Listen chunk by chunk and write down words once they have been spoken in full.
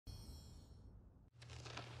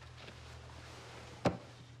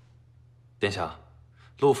殿下，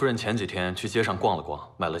陆夫人前几天去街上逛了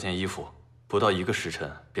逛，买了件衣服，不到1个时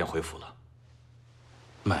辰便回府了。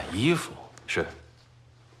买衣服？是。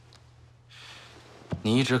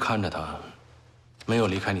你一直看着她，没有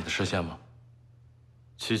离开你的视线吗？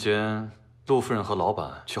期间，陆夫人和老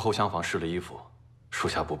板去后厢房试了衣服，属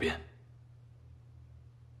下不便。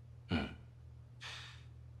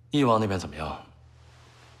翼王那边怎么样？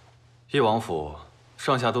翼王府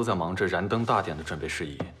上下都在忙着燃灯大典的准备事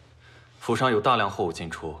宜，府上有大量货物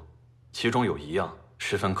进出，其中有一样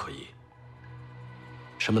十分可疑。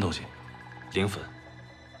什么东西？磷粉，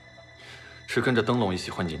是跟着灯笼一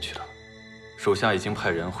起混进去的。属下已经派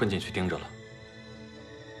人混进去盯着了。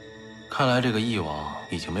看来这个翼王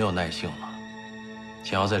已经没有耐性了，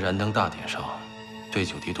想要在燃灯大典上对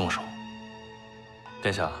九弟动手。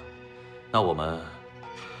殿下，那我们……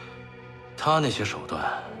他那些手段，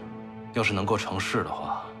要是能够成事的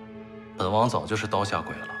话，本王早就是刀下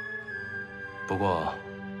鬼了。不过，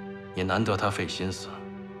也难得他费心思。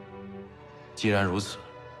既然如此，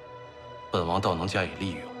本王倒能加以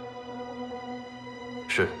利用。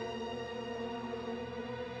是。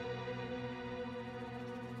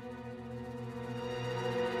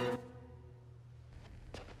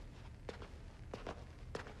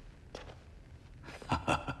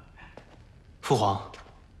父皇，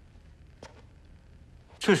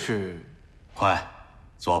这是……快，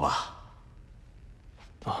坐吧。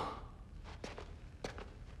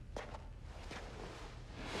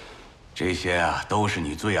这些啊，都是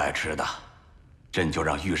你最爱吃的，朕就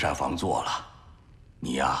让御膳房做了。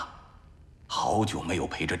你呀，好久没有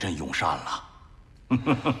陪着朕用膳了。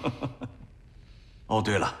哦，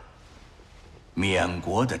对了，缅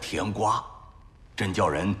国的甜瓜，朕叫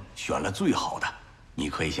人选了最好的，你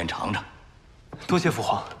可以先尝尝。多谢父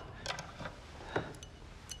皇。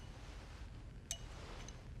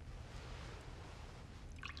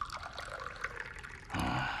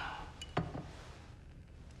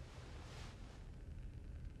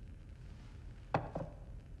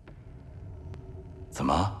怎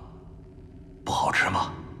么，不好吃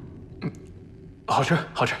吗？好吃，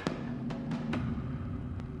好吃。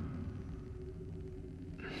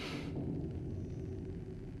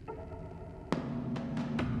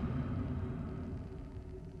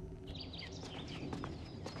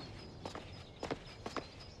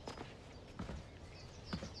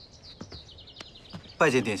拜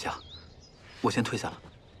见殿下，我先退下了。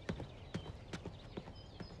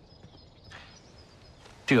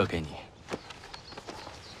这个给你。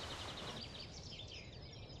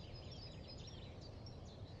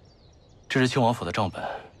这是庆王府的账本，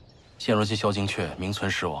现如今萧金阙名存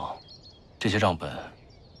实亡，这些账本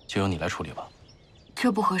就由你来处理吧。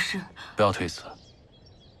这不合适。不要推辞。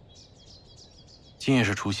今夜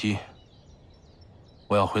是除夕，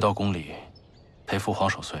我要回到宫里陪父皇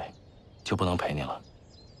守岁，就不能陪你了。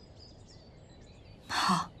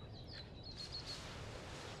好，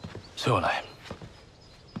随我来。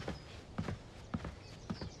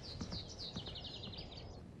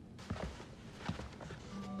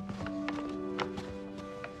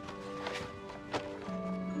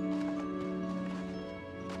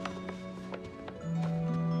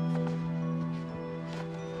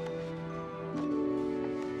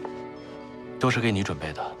都是给你准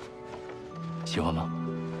备的，喜欢吗？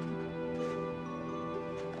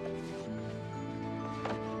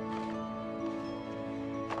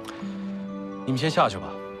你们先下去吧。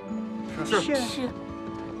是。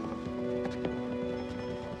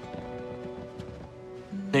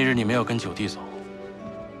那日你没有跟九弟走，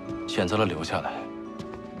选择了留下来，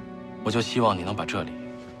我就希望你能把这里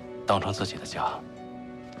当成自己的家。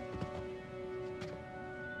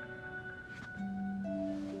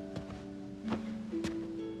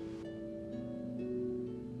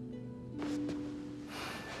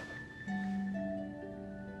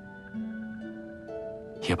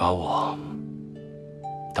也把我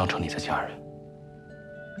当成你的家人。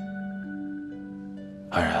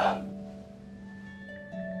安然，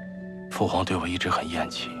父皇对我一直很厌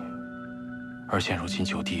弃，而现如今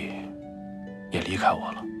九弟也离开我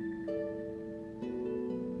了，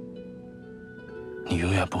你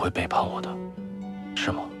永远不会背叛我的，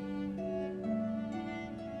是吗？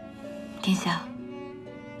殿下，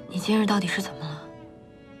你今日到底是怎么了？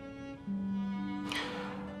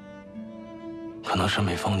可能是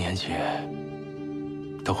每逢年节，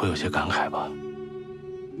都会有些感慨吧。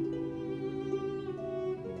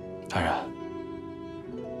安然，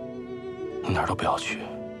你哪儿都不要去，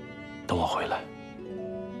等我回来。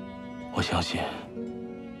我相信，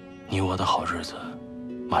你我的好日子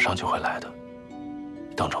马上就会来的，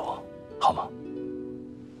等着我，好吗？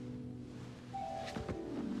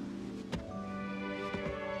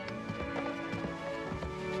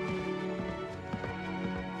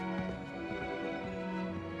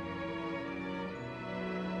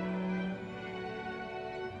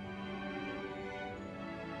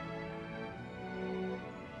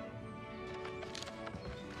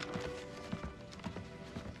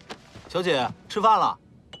小姐，吃饭了。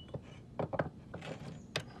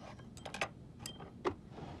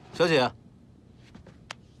小姐，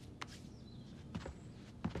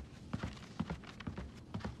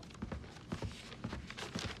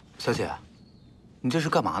小姐，你这是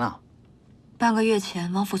干嘛呢？半个月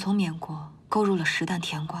前，王府从缅国购入了10担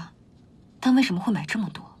甜瓜，但为什么会买这么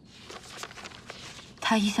多？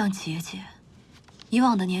他一向节俭，以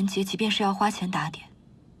往的年节即便是要花钱打点，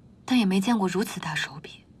但也没见过如此大手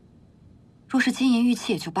笔。若是金银玉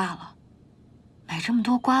器也就罢了，买这么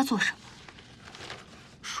多瓜做什么？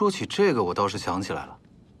说起这个，我倒是想起来了。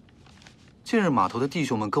近日码头的弟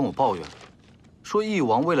兄们跟我抱怨，说义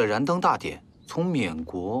王为了燃灯大典，从缅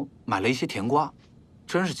国买了一些甜瓜，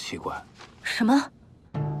真是奇怪。什么？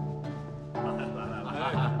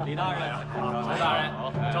李大人，周大人，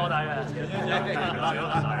周大人，刘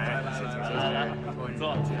大人，来，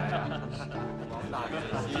坐。王大人，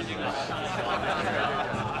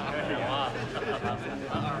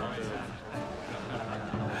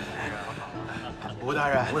吴大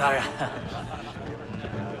人，吴大人，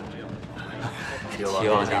齐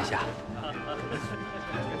王殿下，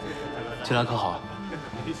进来可好？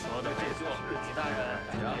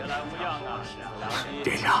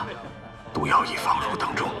殿下，毒药已放入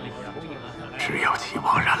灯中，只要齐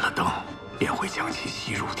王燃了灯，便会将其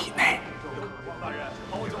吸入体内。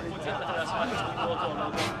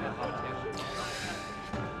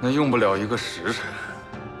那用不了1个时辰，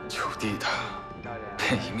九弟他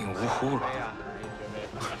便一命呜呼了。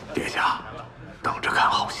殿下，等着看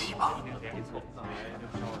好戏吧。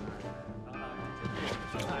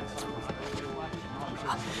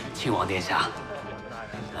亲王殿下，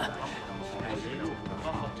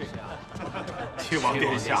亲王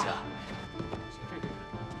殿下，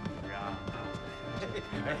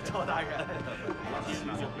周大人，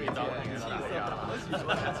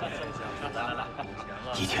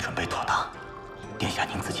一切准备妥当，殿下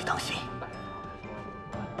您自己当心。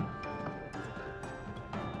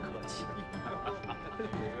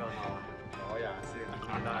好雅兴，李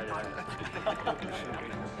大人，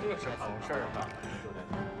这是好事儿吧？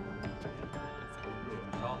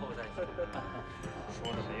稍后再说。说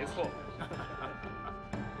的没错。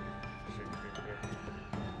是。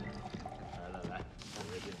来，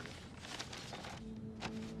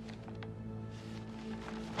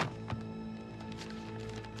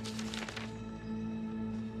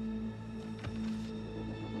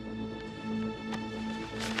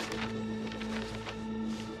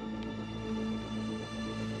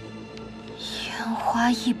烟花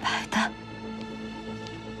100担。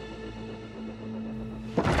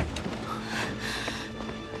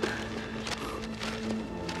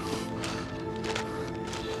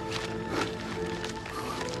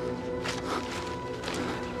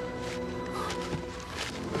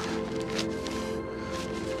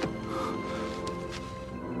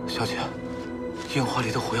小姐，烟花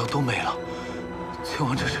里的火药都没了。亲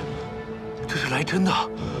王，这是来真的。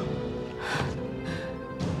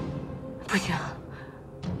不行，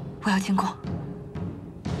我要进宫。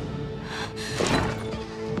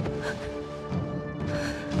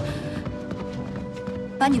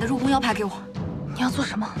把你的入宫腰牌给我。你要做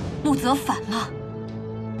什么？穆泽反了。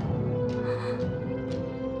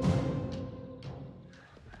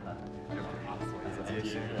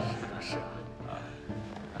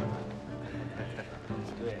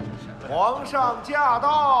皇上驾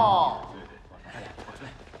到！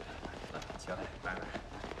行，来。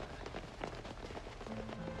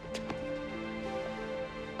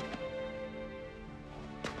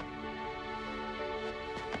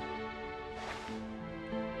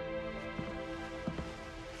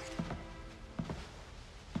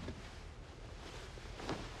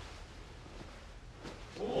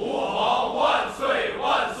吾皇万岁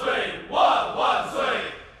万岁万万岁！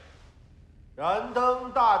燃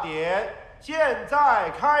灯大典现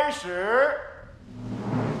在开始。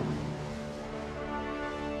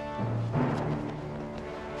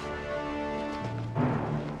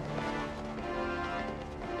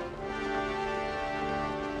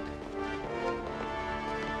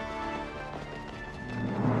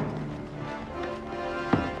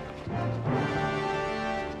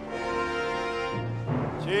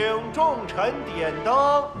请众臣点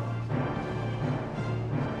灯。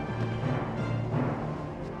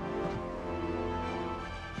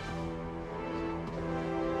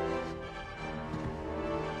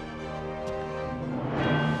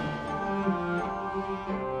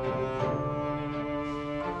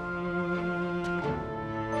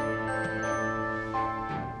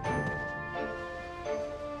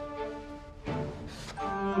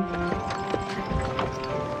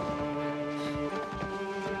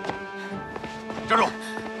站住！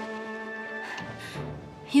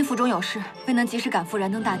府中有事，未能及时赶赴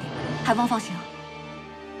燃灯大典，还望放行。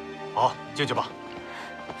好，进去吧。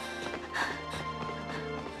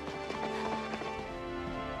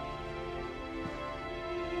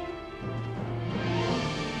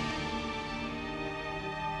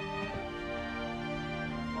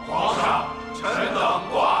皇上，臣等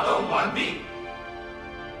挂灯完毕，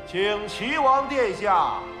请齐王殿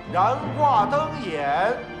下燃挂灯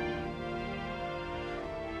眼。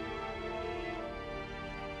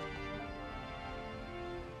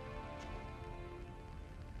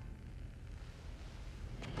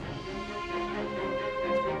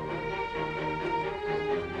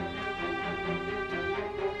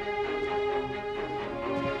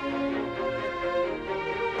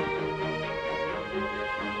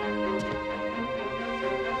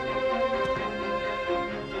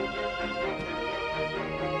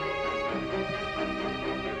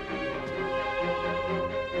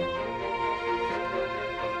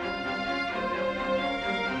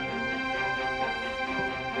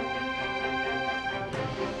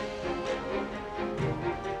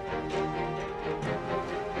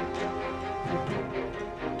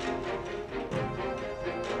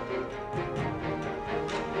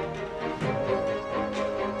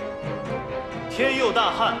 天佑大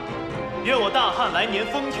汉，愿我大汉来年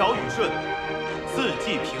风调雨顺，四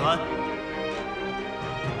季平安。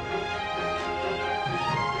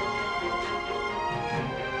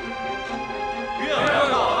愿我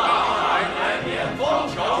大汉来年风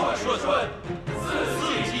调雨顺，四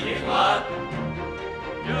季平安。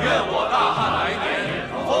愿我大汉来年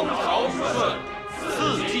风调雨顺，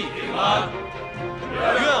四季平安。愿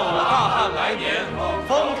我大汉来年风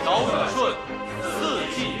调雨顺，四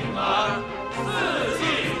季平安。 四季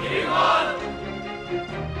平安。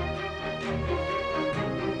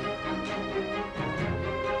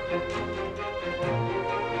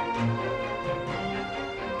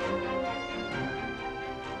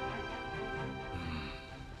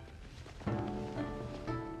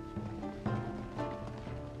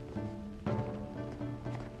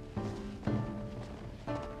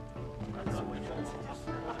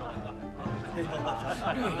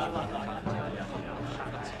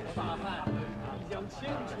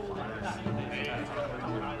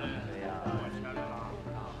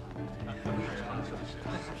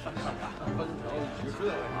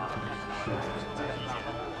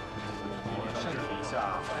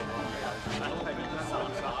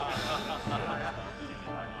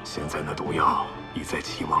现在那毒药已在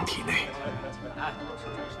齐王体内，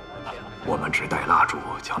我们只待蜡烛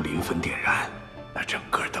将临汾点燃，那整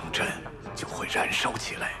个灯阵就会燃烧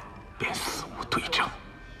起来，便死无对证。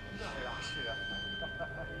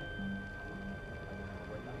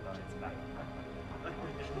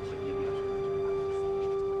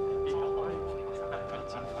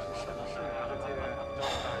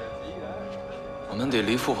我们得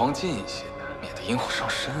离父皇近一些，免得引火上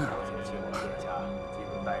身啊！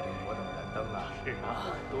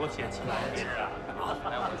 多谢亲王殿下，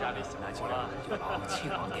来我家里来就劳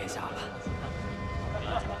亲王殿下了。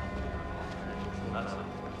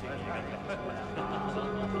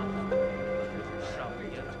上面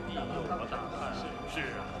必有我大汉，是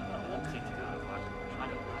啊，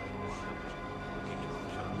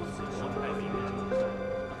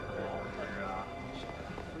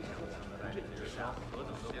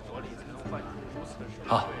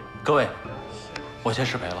好，各位，我先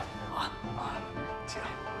失陪了。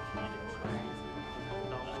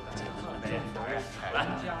 来，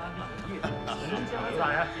大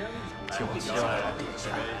人，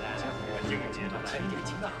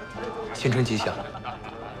新春吉祥。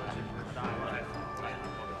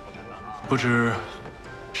不知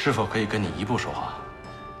是否可以跟你一步说话？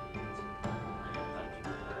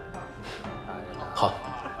好，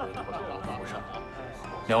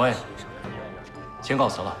两位，先告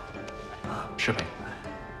辞了。失陪。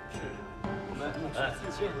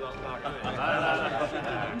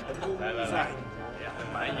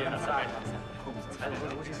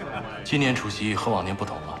 今年除夕和往年不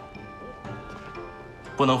同了，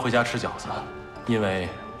不能回家吃饺子，因为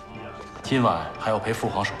今晚还要陪父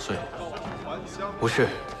皇守岁。不是，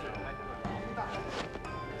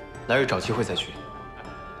来日找机会再去。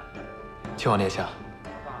亲王殿下，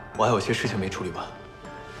我还有些事情没处理完，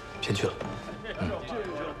先去了。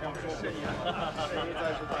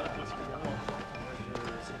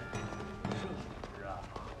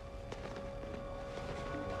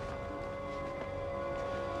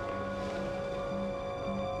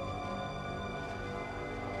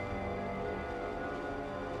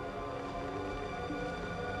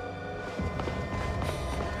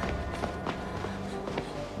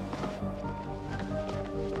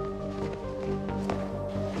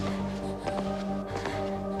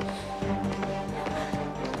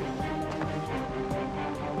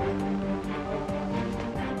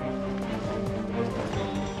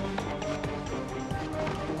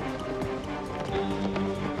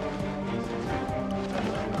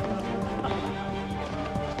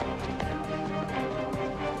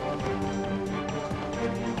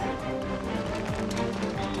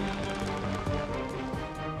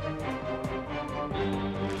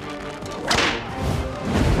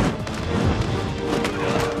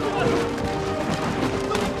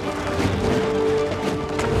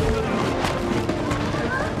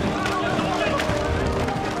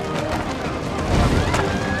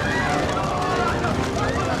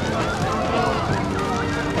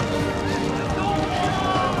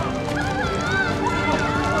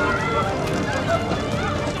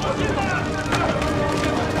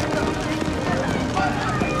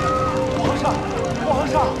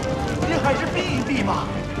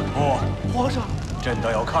倒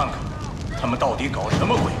要看看，他们到底搞什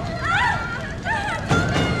么鬼？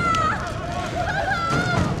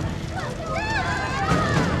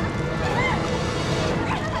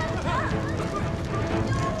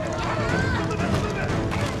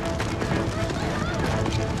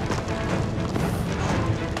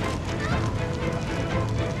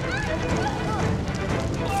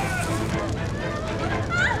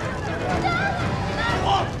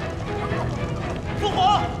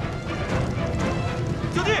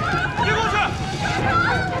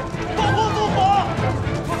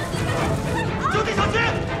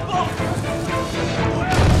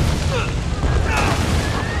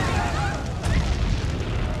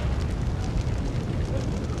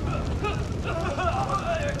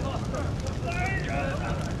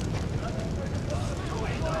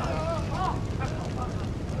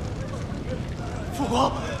 父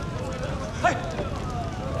皇，哎，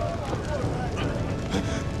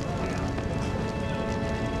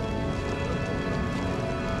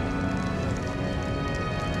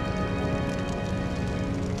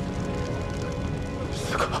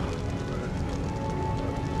四哥，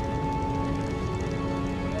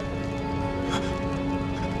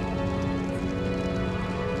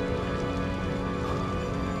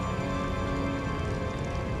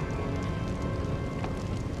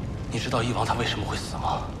你知道翼王他为什么会死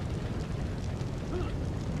吗？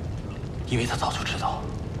因为他早就知道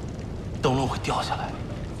灯笼会掉下来，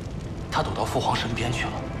他躲到父皇身边去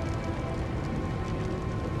了。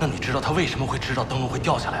那你知道他为什么会知道灯笼会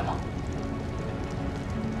掉下来吗？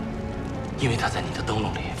因为他在你的灯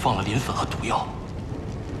笼里放了磷粉和毒药，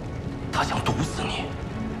他想毒死你。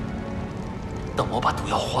等我把毒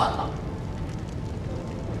药换了，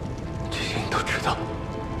这些你都知道？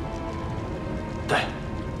对，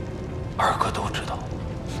二哥都知道。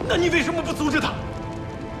那你为什么不阻止他？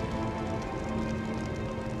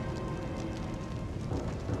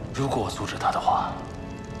如果我阻止他的话，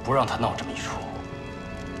不让他闹这么一出，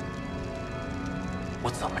我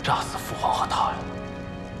怎么炸死父皇和他呀？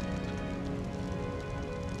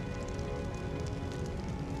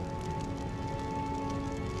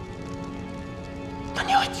那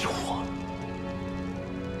你还救我？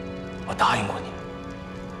我答应过你，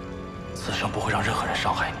此生不会让任何人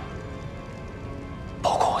伤害你，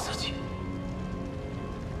包括我自己。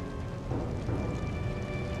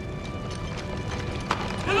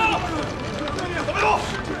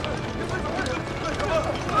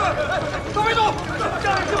都别动！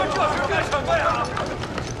家里这是干什么呀？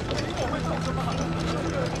我会做什么？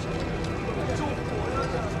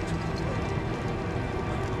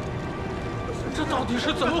这到底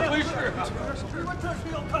是怎么回事？你们这是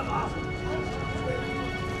要干嘛？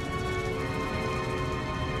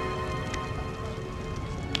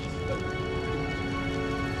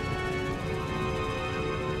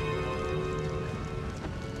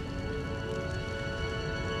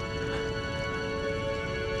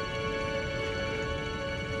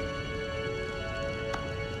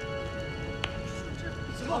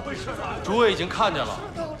诸位已经看见了，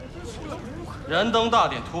燃灯大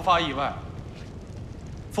典突发意外，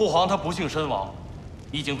父皇他不幸身亡，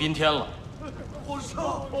已经宾天了。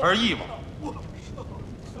而翼王，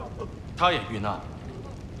他也遇难。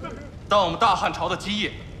但我们大汉朝的基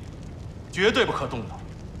业绝对不可动摇，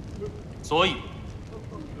所以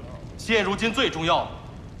现如今最重要的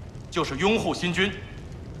就是拥护新君，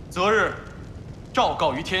择日昭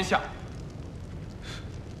告于天下。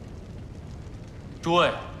诸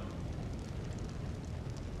位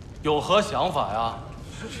有何想法呀？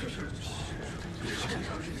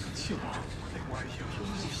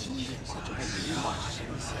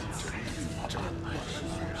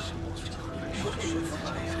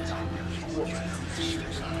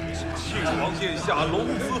庆王殿下龙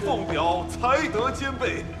姿凤表，才德兼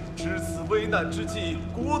备，知此危难之际，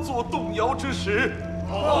国祚动摇之时，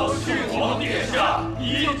庆王殿下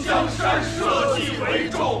以江山社稷为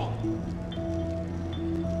重。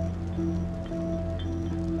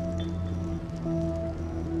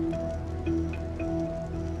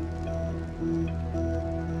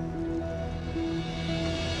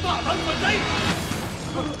大胆反贼！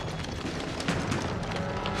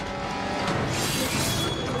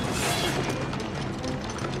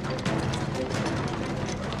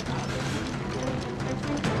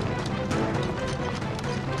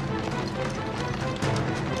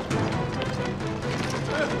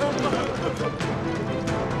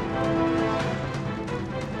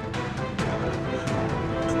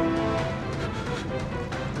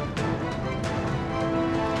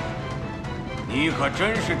你可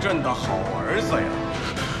真是朕的好儿子呀！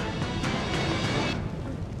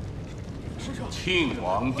庆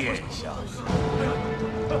王殿下，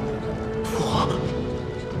父皇。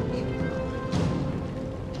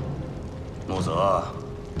则，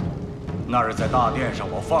那日在大殿上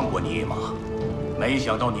我放过你一马，没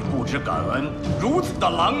想到你不知感恩，如此的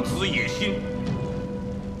狼子野心。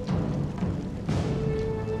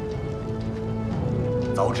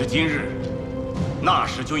早知今日，那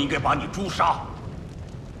时就应该把你诛杀。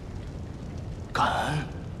感恩？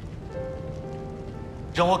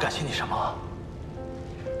让我感谢你什么？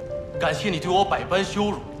感谢你对我百般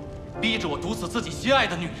羞辱，逼着我毒死自己心爱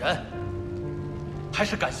的女人，还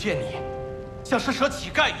是感谢你像施舍乞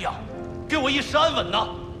丐一样给我一时安稳呢？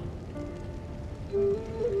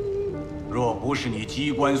若不是你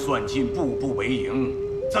机关算尽，步步为营，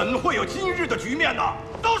怎会有今日的局面呢？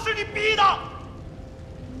都是你逼的！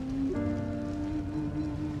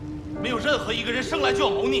没有任何一个人生来就要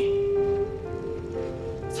谋逆。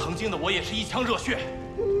曾经的我也是一腔热血，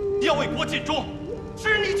要为国尽忠，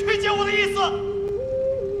是你曲解我的意思。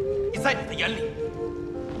在你的眼里，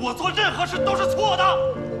我做任何事都是错的，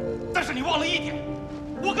但是你忘了一点，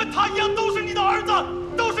我跟他一样都是你的儿子，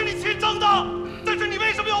都是你亲生的，但是你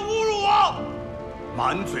为什么要侮辱我？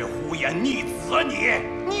满嘴胡言，逆子啊你！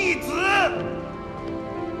逆子！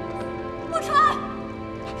陆川，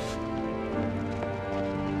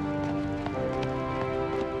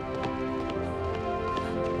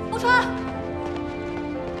陆川，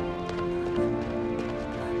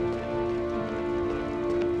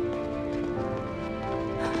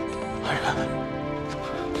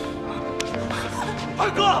二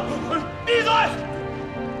哥，闭嘴！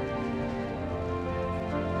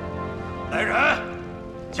来人，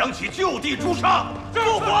将其就地诛杀！救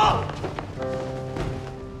火！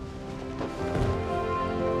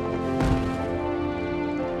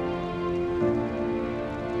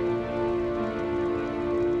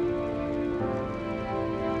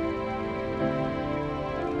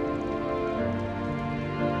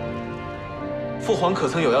父皇可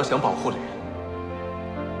曾有要想保护的人？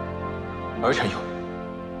儿臣有。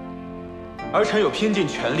儿臣有拼尽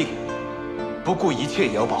全力，不顾一切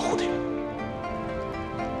也要保护的人。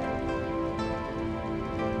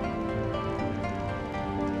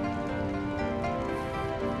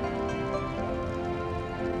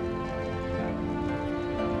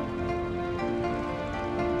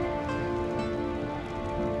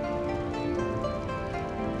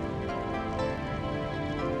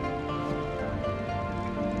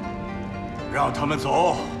让他们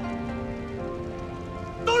走。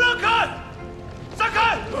都让开！散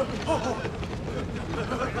开！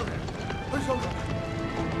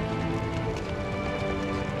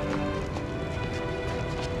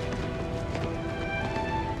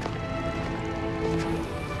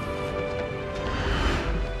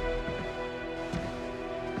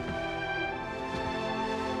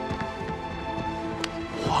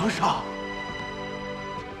皇上，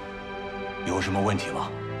有什么问题吗？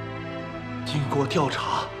经过调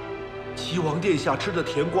查，齐王殿下吃的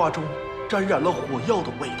甜瓜中沾染了火药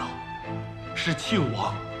的味道，是庆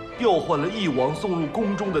王调换了义王送入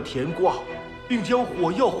宫中的甜瓜，并将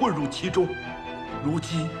火药混入其中。如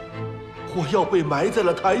今，火药被埋在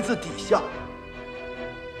了台子底下。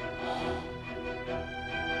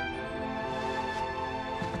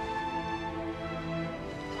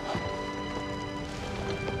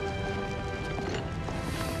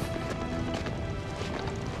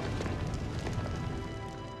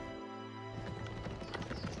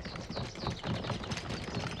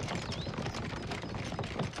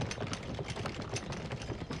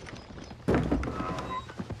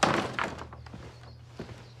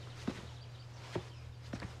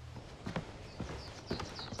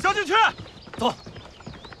交进去，走，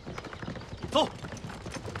走。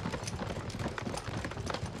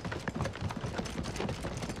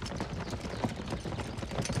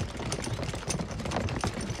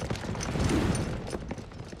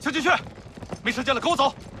交进去，没时间了，跟我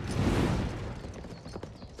走。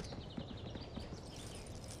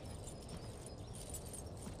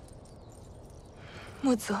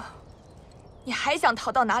穆泽，你还想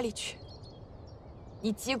逃到哪里去？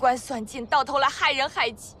你机关算尽，到头来害人害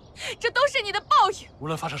己，这都是你的报应。无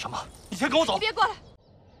论发生什么，你先跟我走。你别过来，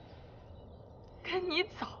跟你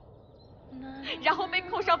走，然后被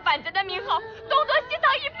扣上反贼的名号，东躲西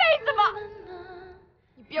藏一辈子吧。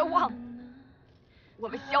你别忘了，我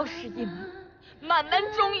们萧氏一门，满门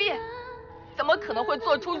忠烈，怎么可能会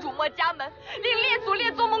做出辱没家门、令列祖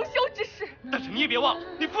列宗蒙羞之事？但是你也别忘了，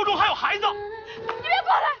你腹中还有孩子。你别过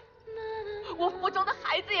来，我腹中的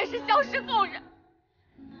孩子也是萧氏后人。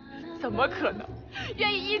怎么可能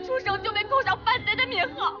愿意一出生就被扣上反贼的名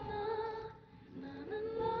号？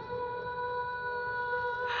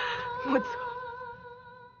穆泽，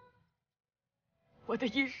我的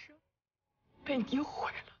一生被你毁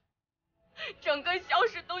了，整个萧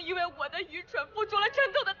氏都因为我的愚蠢付出了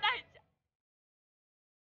沉痛的代价。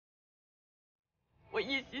我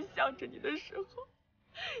一心向着你的时候，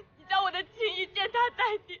你将我的情谊践踏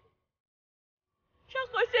在地，然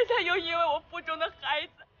后现在又因为我腹中的孩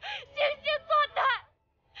子惺惺作态，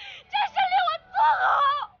真是令我作呕。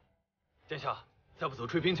殿下，再不走，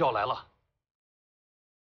追兵就要来了。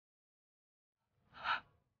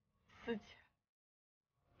死前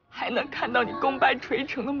还能看到你功败垂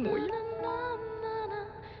成的模样。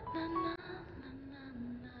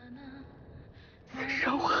此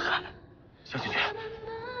生我恨。萧进去，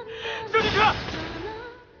萧进去！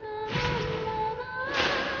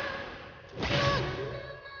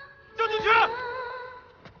萧进去！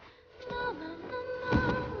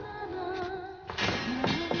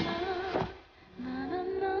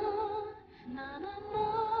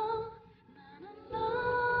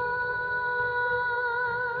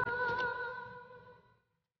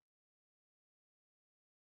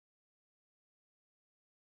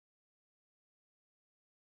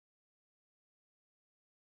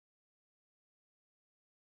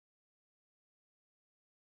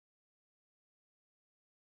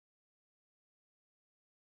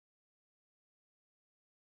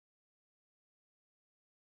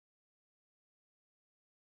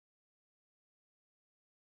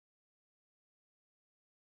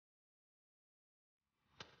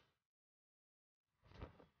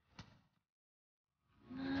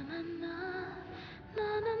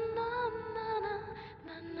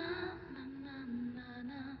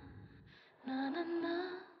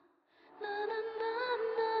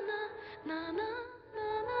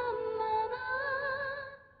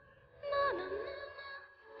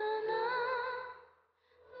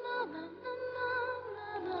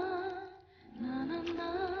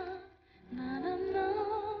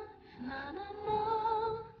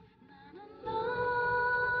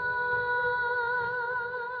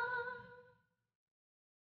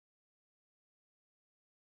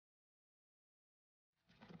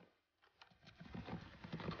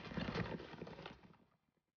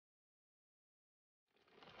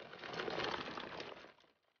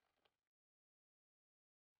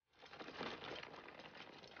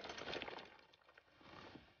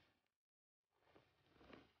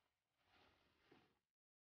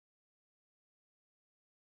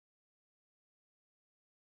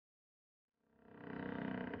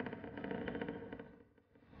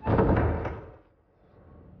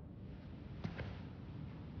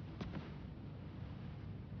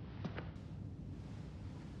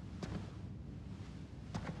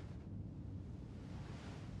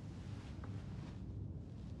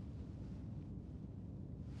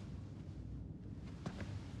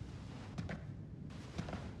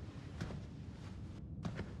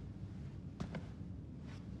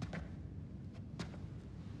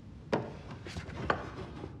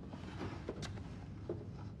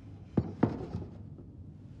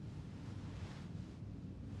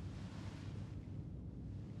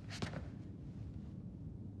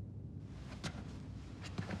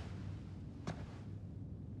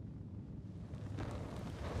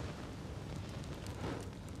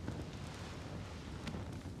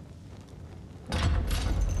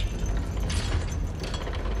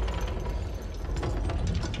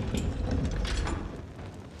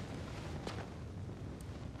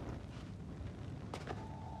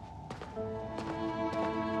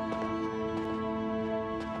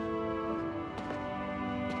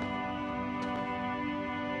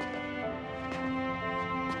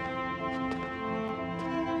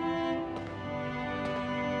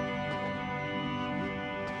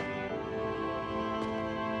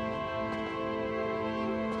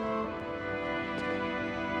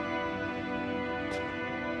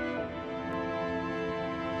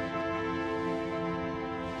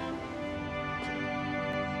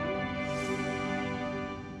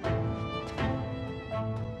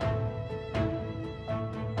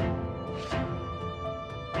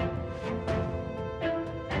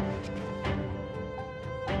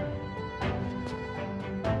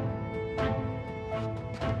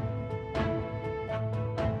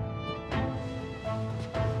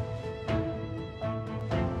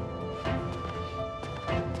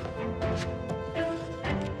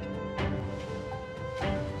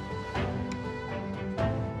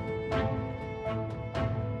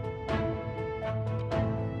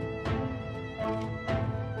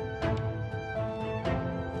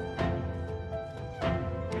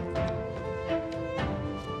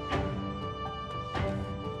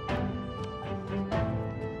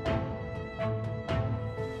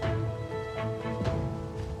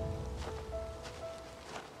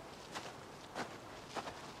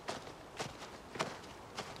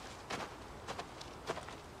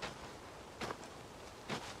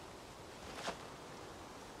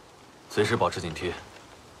随时保持警惕。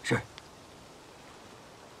是。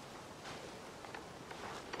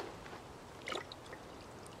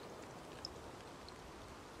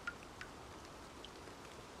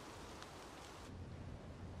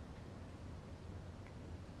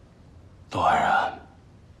陆安然，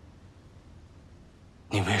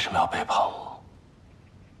你为什么要背叛我？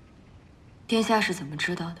殿下是怎么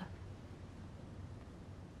知道的？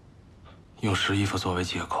用试衣服作为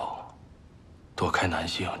借口，躲开男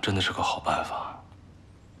性真的是个好办法。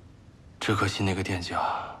只可惜那个店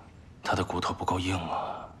家，他的骨头不够硬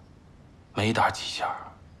啊，没打几下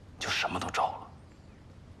就什么都招了。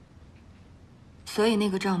所以那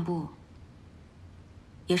个账簿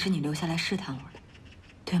也是你留下来试探我的，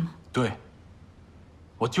对吗？对，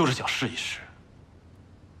我就是想试一试。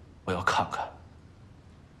我要看看，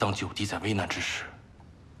当九弟在危难之时，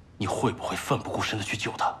你会不会奋不顾身的去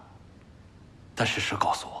救他？但事实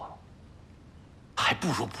告诉我，还不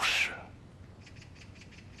如不试。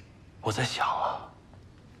我在想啊，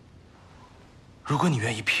如果你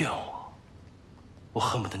愿意骗我，我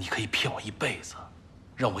恨不得你可以骗我一辈子，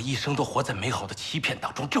让我一生都活在美好的欺骗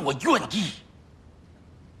当中，这我愿意。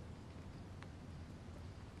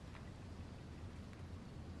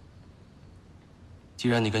既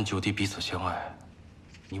然你跟九弟彼此相爱，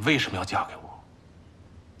你为什么要嫁给我？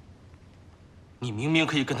你明明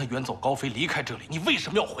可以跟他远走高飞，离开这里，你为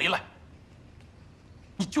什么要回来？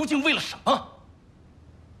你究竟为了什么？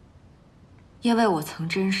因为我曾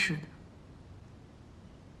珍视的，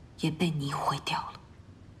也被你毁掉了。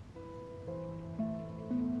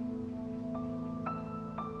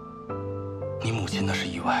你母亲那是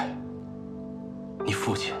意外，你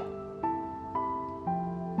父亲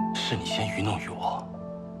是你先愚弄于我。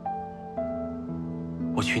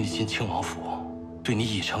我娶你进亲王府，对你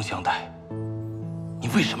以诚相待，你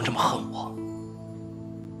为什么这么恨我？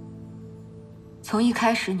从一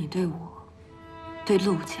开始，你对我，对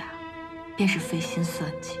陆家，便是费心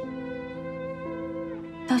算计。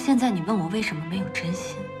到现在，你问我为什么没有真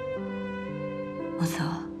心，武则，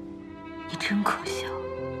你真可笑。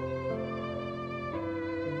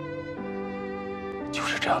就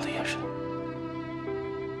是这样的眼神，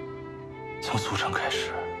从苏城开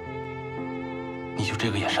始，你就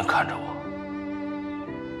这个眼神看着我，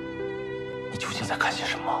你究竟在看些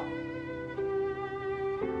什么？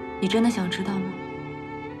你真的想知道吗？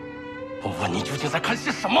我问你究竟在看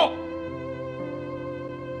些什么？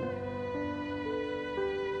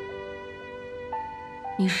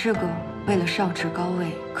你是个为了上至高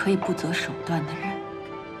位可以不择手段的人，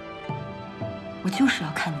我就是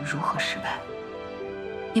要看你如何失败，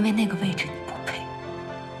因为那个位置你不配。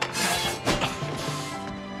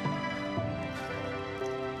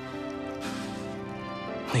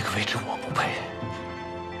那个位置我不配，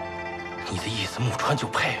你的意思木川就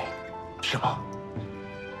配，是吗？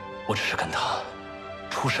我只是跟他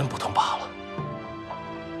出身不同罢了。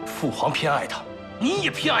父皇偏爱他，你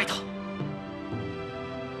也偏爱他。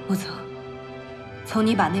武则，从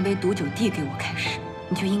你把那杯毒酒递给我开始，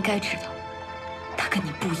你就应该知道，他跟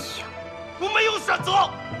你不一样。我没有选择。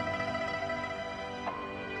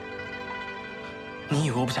你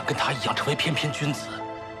以为我不想跟他一样成为翩翩君子？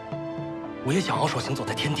我也想翱翔行走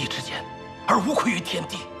在天地之间，而无愧于天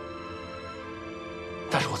地。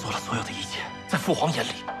但是我做了所有的一切，在父皇眼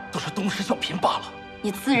里都是东施效颦罢了。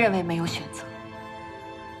你自认为没有选择，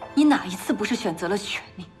你哪一次不是选择了权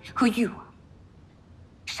力和欲望？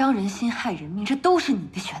伤人心、害人命，这都是你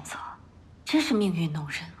的选择，真是命运弄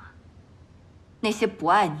人啊！那些不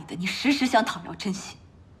爱你的，你时时想讨要真心；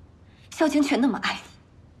萧晴却那么爱你，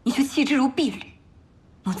你却弃之如敝履。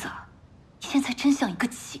木泽，你现在真像一个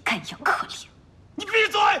乞丐一样可怜。你闭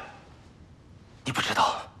嘴！你不知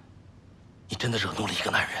道，你真的惹怒了一个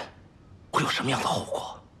男人，会有什么样的后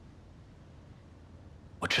果？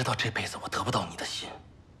我知道这辈子我得不到你的心，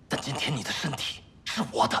但今天你的身体是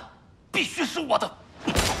我的，必须是我的。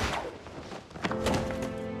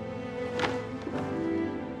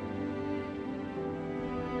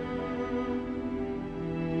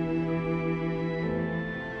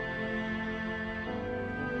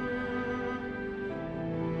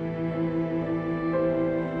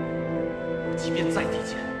即便再低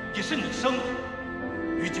贱，也是你生的，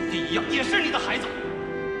与九弟一样，也是你的孩子。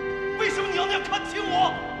为什么你要那样看轻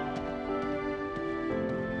我？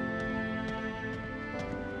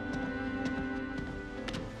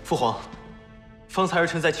父皇，方才儿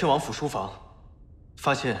臣在亲王府书房，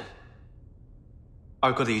发现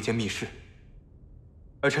二哥的一间密室，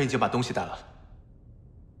儿臣已经把东西带了。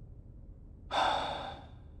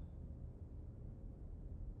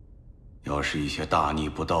要是一些大逆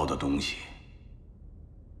不道的东西，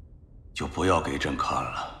就不要给朕看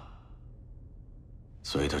了。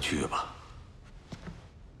随他去吧。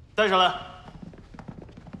带上来。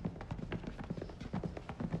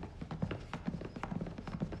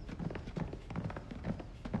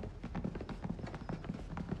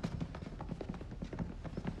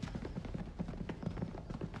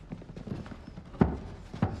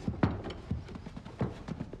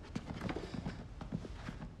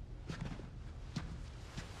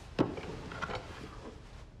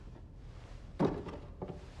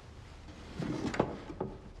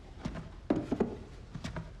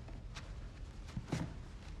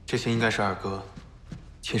这些应该是二哥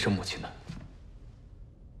亲生母亲的。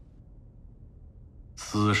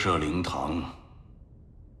私设灵堂，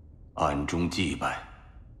暗中祭拜，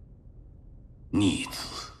逆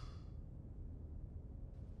子。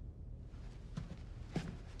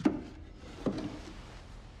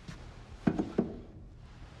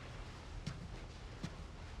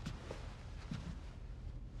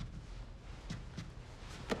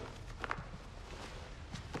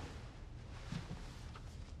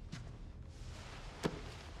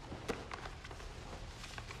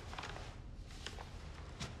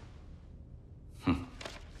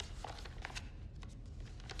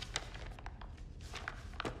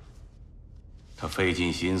他费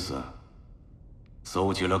尽心思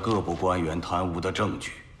搜集了各部官员贪污的证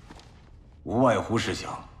据，无外乎是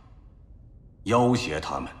想要挟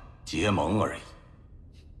他们结盟而已。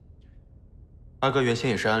二哥原先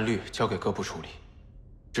也是按律交给各部处理，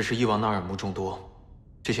只是翼王那耳目众多，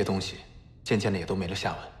这些东西渐渐的也都没了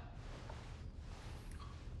下文。